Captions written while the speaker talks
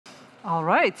All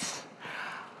right.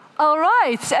 All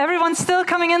right, everyone's still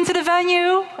coming into the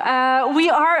venue. We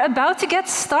are about to get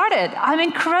started. I'm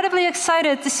incredibly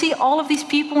excited to see all of these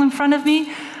people in front of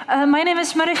me. My name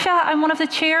is Marisha. I'm one of the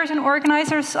chairs and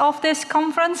organizers of this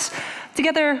conference,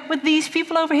 together with these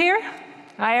people over here.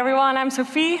 Hi, everyone. I'm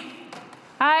Sophie.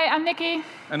 Hi, I'm Nikki.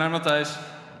 And I'm Matthijs.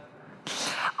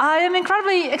 I am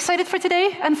incredibly excited for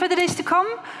today and for the days to come.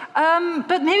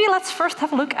 But maybe let's first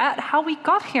have a look at how we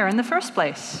got here in the first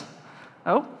place.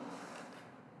 Oh.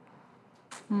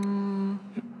 I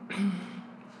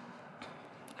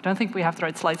don't think we have the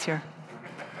right slides here.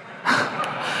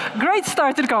 Great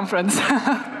start to the conference.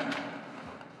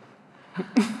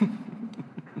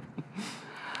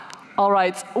 All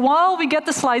right, while we get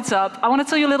the slides up, I want to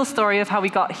tell you a little story of how we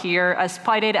got here as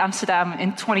PyData Amsterdam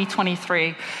in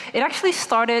 2023. It actually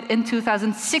started in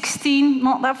 2016,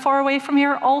 not that far away from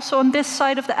here, also on this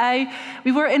side of the eye.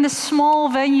 We were in a small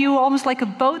venue, almost like a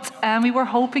boat, and we were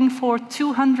hoping for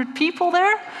 200 people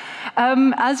there.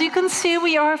 As you can see,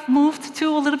 we are moved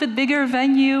to a little bit bigger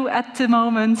venue at the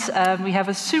moment. We have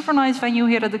a super nice venue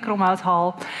here at the Kromhout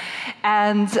Hall,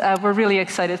 and we're really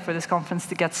excited for this conference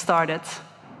to get started.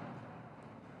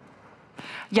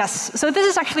 Yes, so this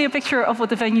is actually a picture of what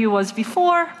the venue was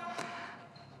before,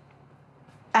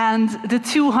 and the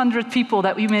 200 people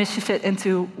that we managed to fit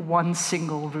into one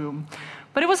single room.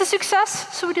 But it was a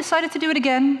success, so we decided to do it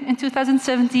again in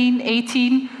 2017,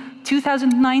 18,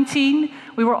 2019.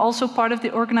 We were also part of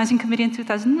the organizing committee in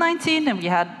 2019, and we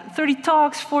had 30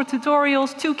 talks, 4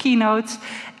 tutorials, 2 keynotes,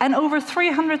 and over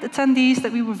 300 attendees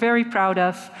that we were very proud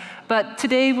of. But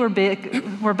today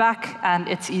we're back, and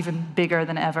it's even bigger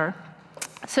than ever.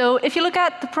 So if you look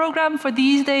at the program for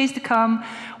these days to come,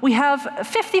 we have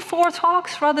 54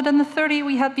 talks rather than the 30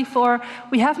 we had before.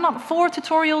 We have not 4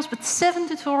 tutorials, but 7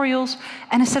 tutorials.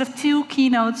 And instead of 2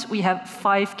 keynotes, we have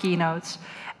 5 keynotes.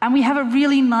 And we have a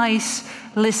really nice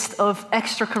list of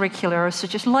extracurriculars,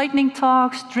 such as lightning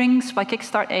talks, drinks by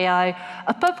Kickstart AI,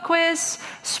 a pub quiz,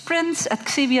 sprints at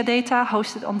PyData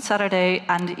hosted on Saturday,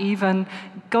 and even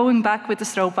going back with the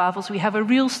stroopwafels, we have a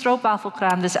real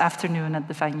stroopwafelkraam this afternoon at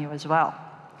the venue as well.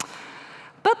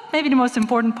 But maybe the most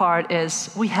important part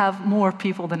is we have more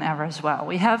people than ever as well.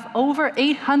 We have over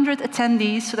 800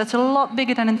 attendees, so that's a lot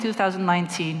bigger than in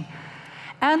 2019.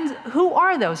 And who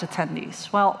are those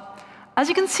attendees? Well, as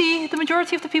you can see, the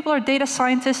majority of the people are data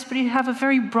scientists, but you have a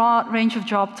very broad range of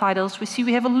job titles.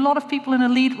 We have a lot of people in a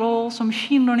lead role, some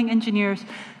machine learning engineers,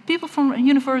 people from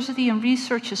university and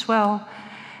research as well.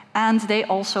 And they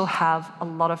also have a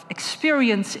lot of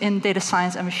experience in data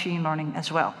science and machine learning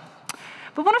as well.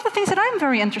 But one of the things that I'm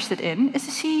very interested in is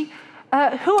to see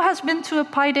who has been to a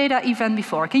PyData event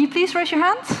before. Can you please raise your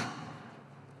hand?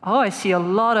 Oh, I see a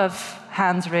lot of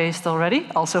hands raised already,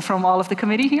 also from all of the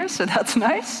committee here, so that's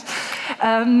nice.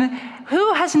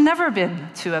 Who has never been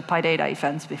to a PyData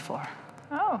event before?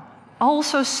 Oh.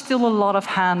 Also still a lot of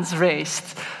hands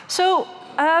raised. So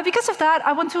because of that,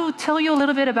 I want to tell you a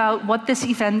little bit about what this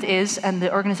event is and the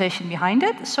organization behind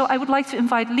it. So I would like to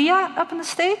invite Leah up on the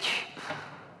stage.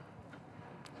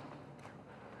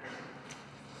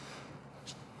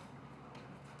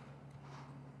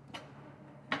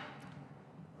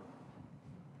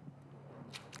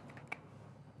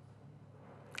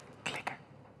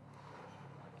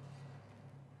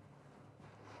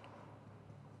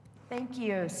 Thank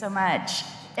you so much.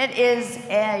 It is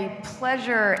a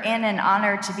pleasure and an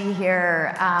honor to be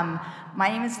here. My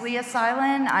name is Leah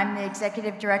Silen. I'm the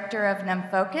executive director of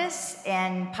NumFOCUS,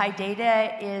 and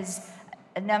PyData is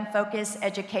a NumFOCUS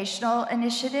educational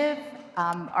initiative.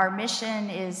 Our mission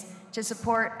is to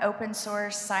support open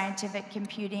source scientific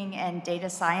computing and data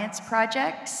science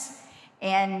projects,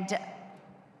 and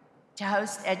to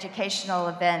host educational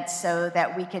events so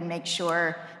that we can make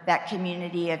sure that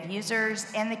community of users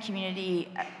and the community,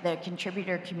 the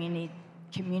contributor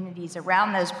communities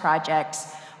around those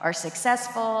projects are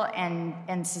successful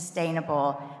and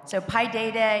sustainable. So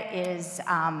PyData is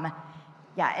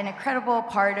an incredible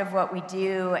part of what we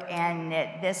do, and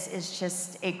this is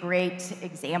just a great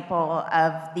example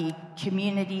of the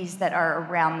communities that are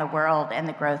around the world and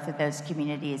the growth of those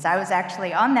communities. I was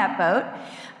actually on that boat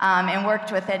and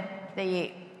worked with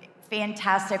the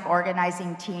fantastic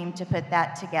organizing team to put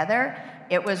that together.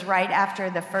 It was right after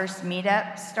the first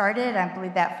meetup started. I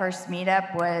believe that first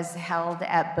meetup was held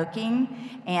at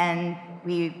Booking, and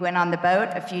we went on the boat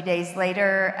a few days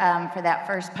later for that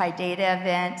first PyData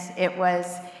event. It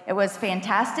was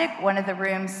fantastic. One of the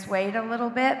rooms swayed a little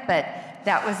bit, but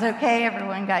that was okay.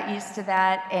 Everyone got used to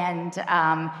that, and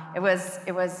it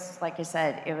was like I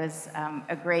said, it was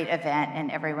a great event,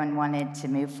 and everyone wanted to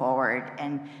move forward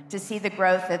and to see the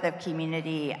growth of the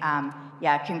community.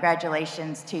 yeah,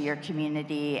 congratulations to your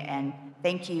community, and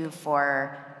thank you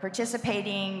for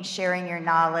participating, sharing your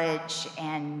knowledge,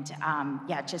 and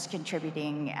yeah, just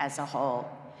contributing as a whole.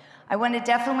 I want to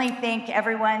definitely thank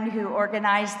everyone who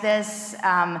organized this.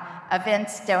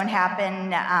 Events don't happen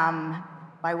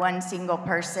by one single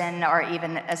person or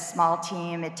even a small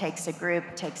team. It takes a group,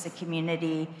 it takes a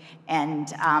community,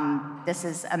 and this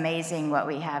is amazing what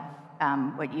we have,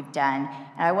 what you've done.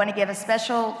 And I want to give a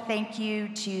special thank you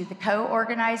to the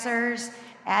co-organizers,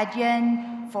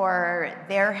 Adyen, for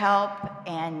their help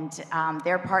and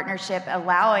their partnership,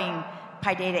 allowing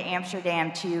PyData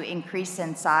Amsterdam to increase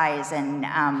in size and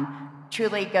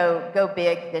truly go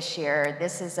big this year.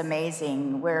 This is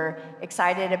amazing. We're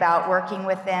excited about working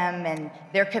with them and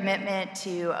their commitment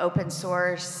to open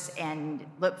source, and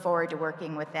look forward to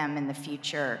working with them in the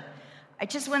future. I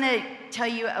just want to tell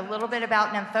you a little bit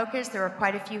about NumFOCUS. There were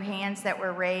quite a few hands that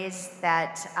were raised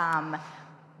that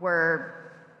were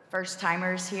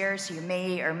first-timers here, so you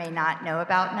may or may not know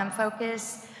about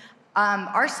NumFOCUS.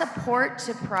 Our support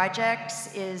to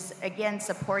projects is, again,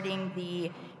 supporting the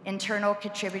internal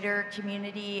contributor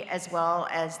community as well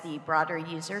as the broader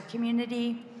user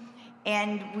community.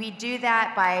 And we do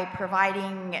that by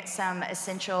providing some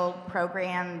essential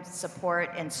program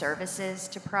support and services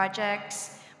to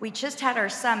projects. We just had our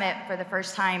summit for the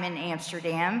first time in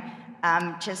Amsterdam,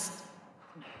 just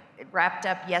wrapped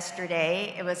up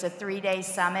yesterday. It was a 3-day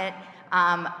summit.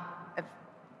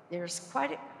 There's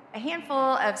quite a handful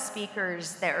of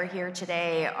speakers that are here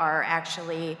today are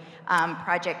actually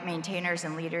project maintainers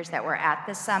and leaders that were at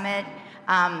the summit.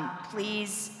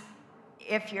 Please,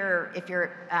 if you're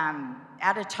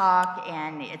at a talk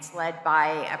and it's led by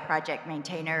a project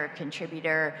maintainer or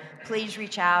contributor, please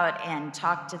reach out and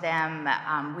talk to them.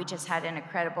 We just had an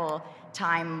incredible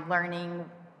time learning,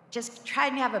 just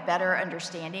trying to have a better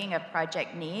understanding of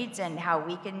project needs and how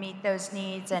we can meet those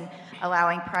needs, and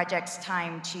allowing projects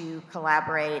time to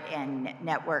collaborate and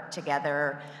network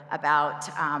together about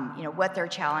what their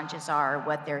challenges are,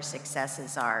 what their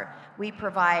successes are. We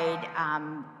provide,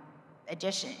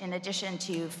 in addition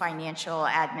to financial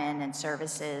admin and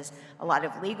services, a lot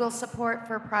of legal support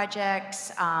for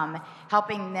projects,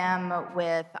 helping them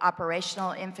with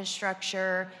operational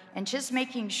infrastructure, and just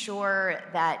making sure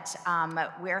that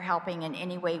we're helping in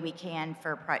any way we can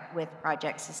with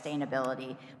project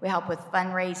sustainability. We help with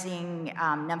fundraising.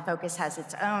 NumFOCUS has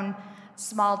its own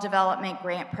small development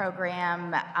grant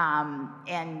program,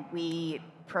 and we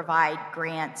provide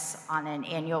grants on an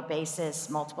annual basis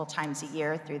multiple times a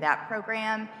year through that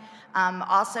program.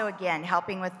 Also, again,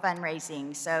 helping with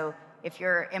fundraising. So if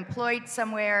you're employed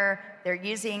somewhere, they're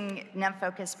using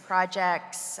NumFOCUS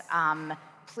projects,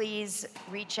 please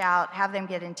reach out, have them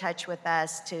get in touch with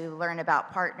us to learn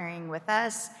about partnering with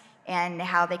us and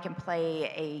how they can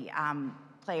play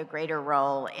a greater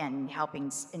role in helping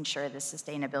ensure the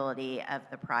sustainability of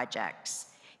the projects.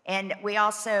 And we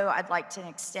also, I'd like to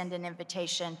extend an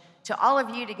invitation to all of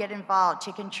you to get involved,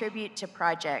 to contribute to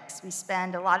projects. We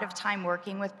spend a lot of time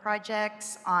working with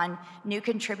projects on new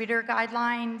contributor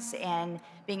guidelines and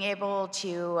being able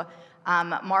to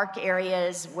mark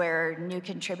areas where new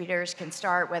contributors can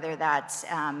start, whether that's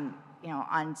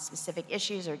on specific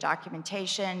issues or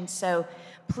documentation. So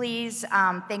please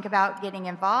think about getting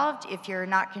involved if you're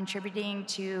not contributing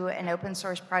to an open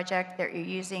source project that you're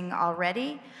using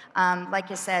already. Like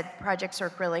I said, projects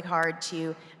work really hard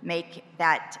to make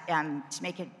that, to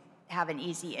make it have an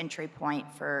easy entry point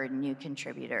for new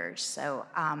contributors. So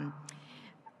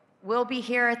we'll be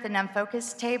here at the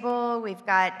NumFOCUS table. We've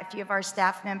got a few of our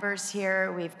staff members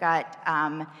here. We've got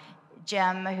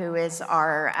Jim, who is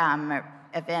our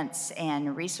events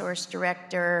and resource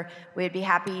director. We'd be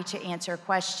happy to answer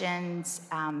questions,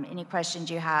 any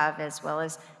questions you have, as well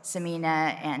as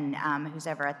Samina and who's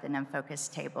ever at the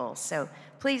NumFOCUS table. So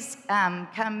please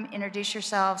come introduce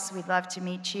yourselves. We'd love to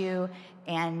meet you.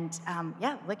 And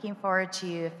yeah, looking forward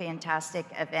to a fantastic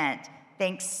event.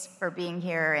 Thanks for being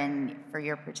here and for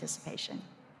your participation.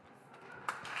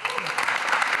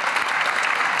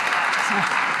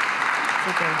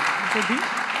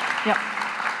 Yep.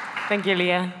 Thank you,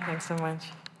 Leah. Thanks so much.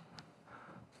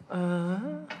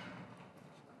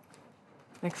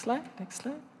 Next slide. Next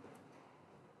slide.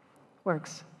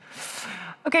 Works.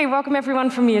 OK, welcome everyone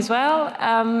from me as well.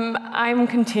 I'm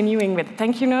continuing with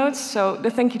thank you notes. So the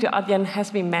thank you to Adyen has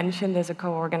been mentioned as a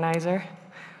co-organizer,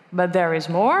 but there is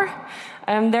more.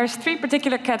 There's 3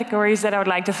 particular categories that I would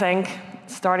like to thank,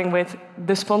 starting with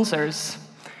the sponsors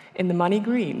in the money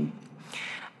green.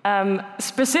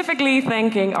 Specifically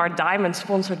thanking our diamond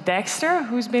sponsor Dexter,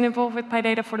 who's been involved with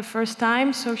PyData for the first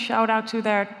time. So shout out to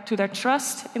their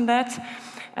trust in that.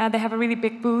 They have a really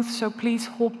big booth, so please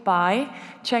hop by.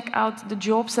 Check out the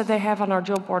jobs that they have on our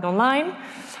job board online.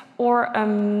 Or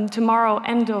tomorrow,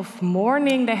 end of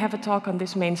morning, they have a talk on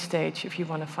this main stage if you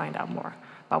want to find out more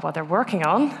about what they're working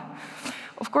on.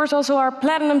 Of course, also our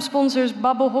platinum sponsors,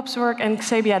 Bubble, Hopswork, and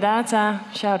PyData.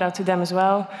 Shout out to them as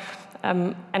well.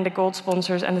 And the gold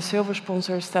sponsors and the silver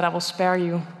sponsors that I will spare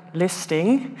you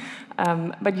listing,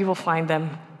 but you will find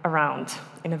them around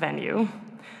in a venue.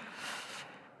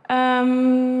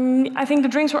 I think the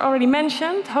drinks were already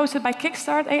mentioned, hosted by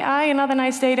Kickstart AI, another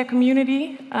nice data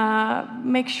community.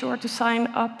 Make sure to sign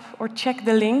up or check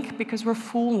the link, because we're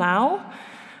full now.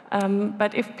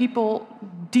 But if people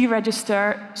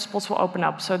deregister, spots will open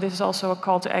up. So this is also a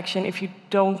call to action. If you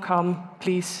don't come,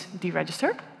 please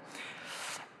deregister.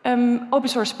 Open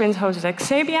source sprints hosted at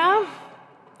Xebia.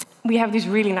 We have these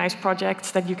really nice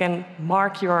projects that you can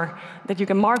mark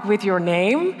with your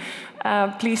name.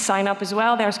 Please sign up as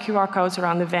well. There's QR codes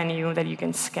around the venue that you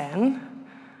can scan.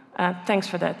 Thanks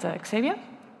for that, Xebia.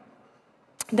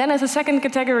 Then as a second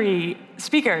category,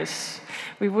 speakers.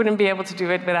 We wouldn't be able to do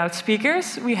it without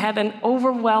speakers. We had an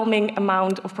overwhelming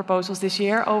amount of proposals this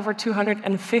year, over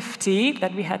 250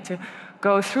 that we had to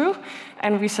go through.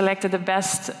 And we selected the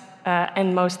best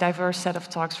and most diverse set of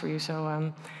talks for you.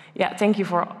 So yeah, thank you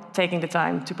for taking the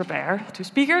time to prepare 2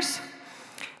 speakers.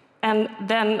 And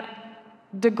then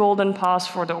the golden pass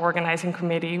for the organizing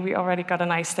committee. We already got a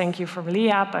nice thank you from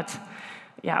Leah, but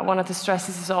yeah, I wanted to stress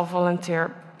this is all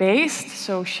volunteer-based.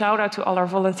 So shout out to all our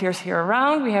volunteers here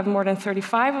around. We have more than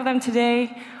 35 of them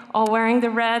today, all wearing the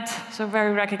red, so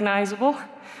very recognizable.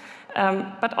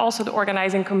 But also the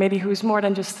organizing committee, who's more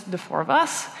than just the 4 of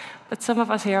us, but some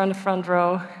of us here on the front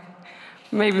row.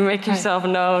 Maybe make yourself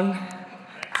known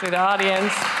to the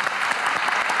audience.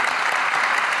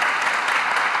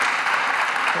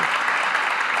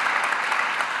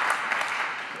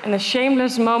 And a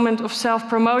shameless moment of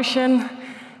self-promotion.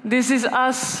 This is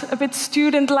us, a bit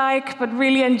student-like, but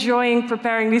really enjoying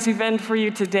preparing this event for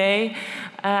you today.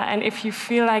 And if you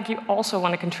feel like you also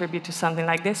want to contribute to something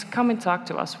like this, come and talk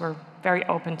to us. We're very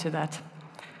open to that.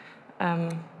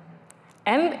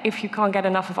 And if you can't get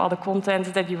enough of all the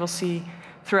content that you will see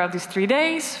throughout these 3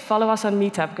 days, follow us on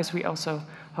Meetup, because we also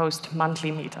host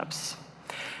monthly meetups.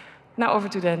 Now over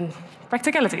to the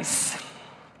practicalities.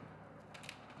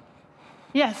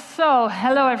 Yes, so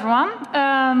hello everyone.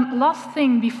 Last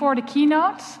thing before the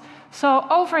keynotes. So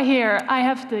over here I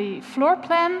have the floor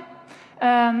plan.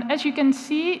 As you can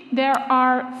see, there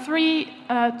are 3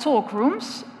 talk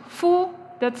rooms. Full,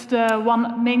 that's the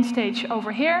one main stage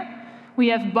over here. We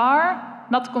have bar,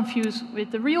 not to confuse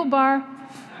with the real bar.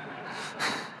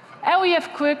 And we have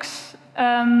Quicks,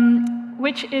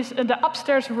 which is the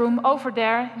upstairs room over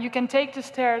there. You can take the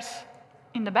stairs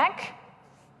in the back.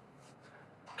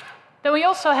 Then we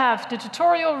also have the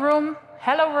tutorial room,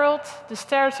 Hello World. The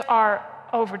stairs are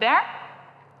over there.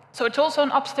 So it's also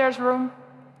an upstairs room.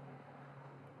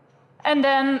 And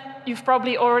then you've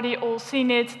probably already all seen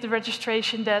it, the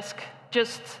registration desk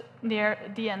just near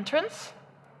the entrance.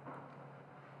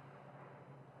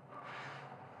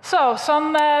 So,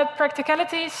 some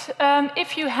practicalities.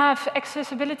 If you have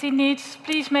accessibility needs,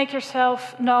 please make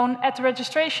yourself known at the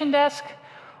registration desk.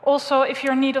 Also, if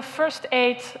you're in need of first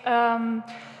aid,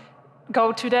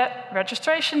 go to the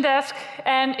registration desk.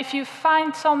 And if you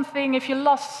find something, if you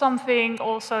lost something,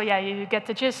 also, yeah, you get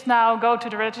the gist now, go to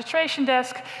the registration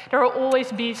desk. There will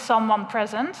always be someone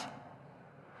present.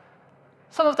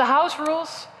 Some of the house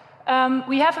rules.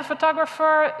 We have a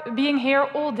photographer being here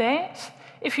all day.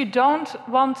 If you don't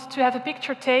want to have a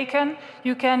picture taken,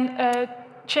 you can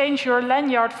change your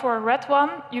lanyard for a red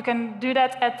one. You can do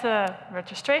that at the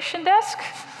registration desk.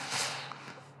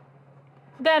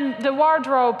 Then the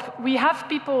wardrobe, we have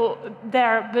people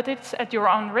there, but it's at your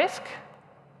own risk.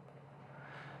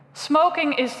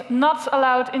 Smoking is not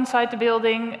allowed inside the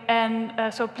building,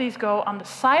 and so please go on the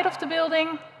side of the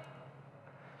building.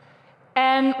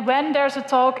 And when there's a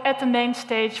talk at the main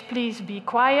stage, please be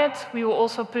quiet. We will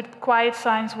also put quiet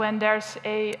signs when there's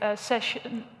a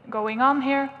session going on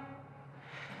here.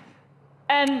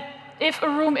 And if a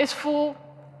room is full,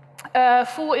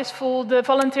 the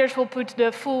volunteers will put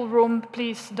the full room,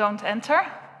 please don't enter.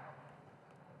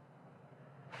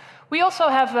 We also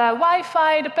have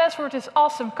Wi-Fi. The password is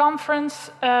Awesome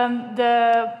Conference.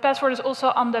 The password is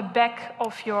also on the back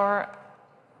of your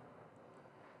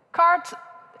card.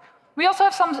 We also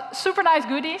have some super nice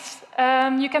goodies.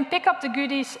 You can pick up the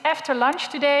goodies after lunch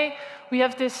today. We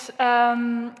have this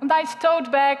nice tote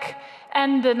bag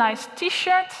and the nice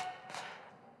t-shirt.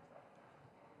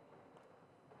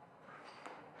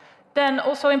 Then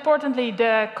also importantly,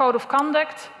 the code of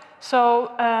conduct. So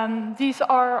these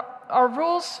are our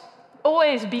rules: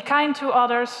 always be kind to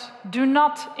others, do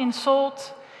not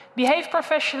insult, behave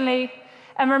professionally,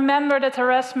 and remember that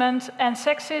harassment and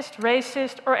sexist,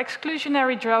 racist, or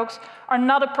exclusionary jokes are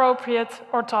not appropriate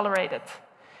or tolerated.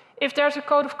 If there's a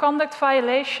code of conduct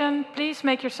violation, please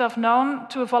make yourself known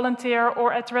to a volunteer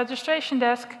or at the registration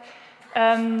desk.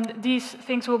 These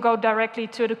things will go directly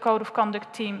to the code of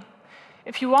conduct team.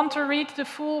 If you want to read the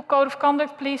full code of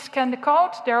conduct, please scan the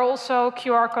code. There are also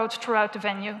QR codes throughout the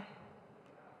venue.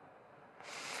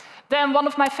 Then one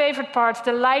of my favorite parts,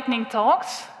 the lightning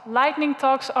talks. Lightning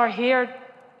talks are here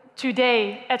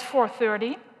today at 4:30.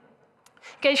 In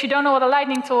case you don't know what a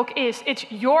lightning talk is, it's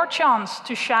your chance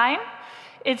to shine.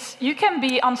 You can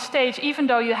be on stage even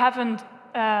though you haven't,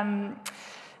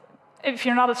 if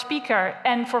you're not a speaker,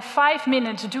 and for 5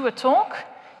 minutes do a talk.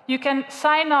 You can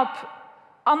sign up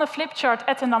on a flip chart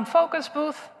at the NumFOCUS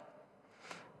booth.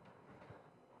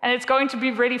 And it's going to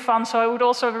be really fun, so I would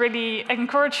also really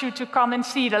encourage you to come and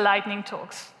see the lightning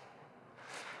talks.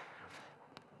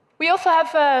 We also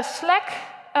have Slack.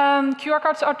 QR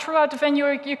codes are throughout the venue.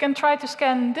 You can try to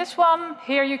scan this one.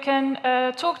 Here you can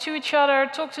talk to each other,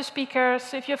 talk to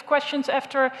speakers. If you have questions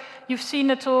after you've seen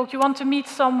the talk, you want to meet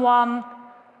someone,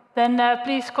 then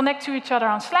please connect to each other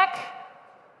on Slack.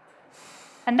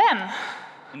 And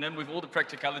then with all the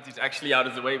practicalities actually out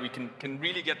of the way, we can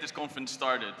really get this conference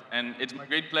started. And it's my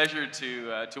great pleasure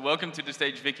to welcome to the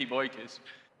stage Vicky Boykes.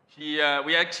 We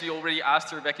actually already asked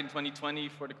her back in 2020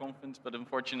 for the conference, but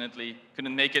unfortunately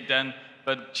couldn't make it then.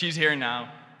 But she's here now.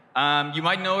 You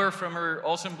might know her from her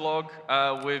awesome blog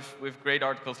with great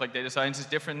articles like Data Science is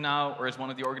Different Now, or as one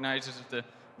of the organizers of the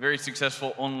very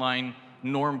successful online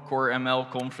Normcore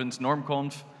ML conference,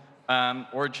 NormConf,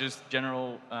 or just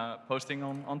general posting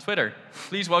on Twitter.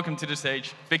 Please welcome to the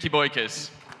stage Vicky Boykes.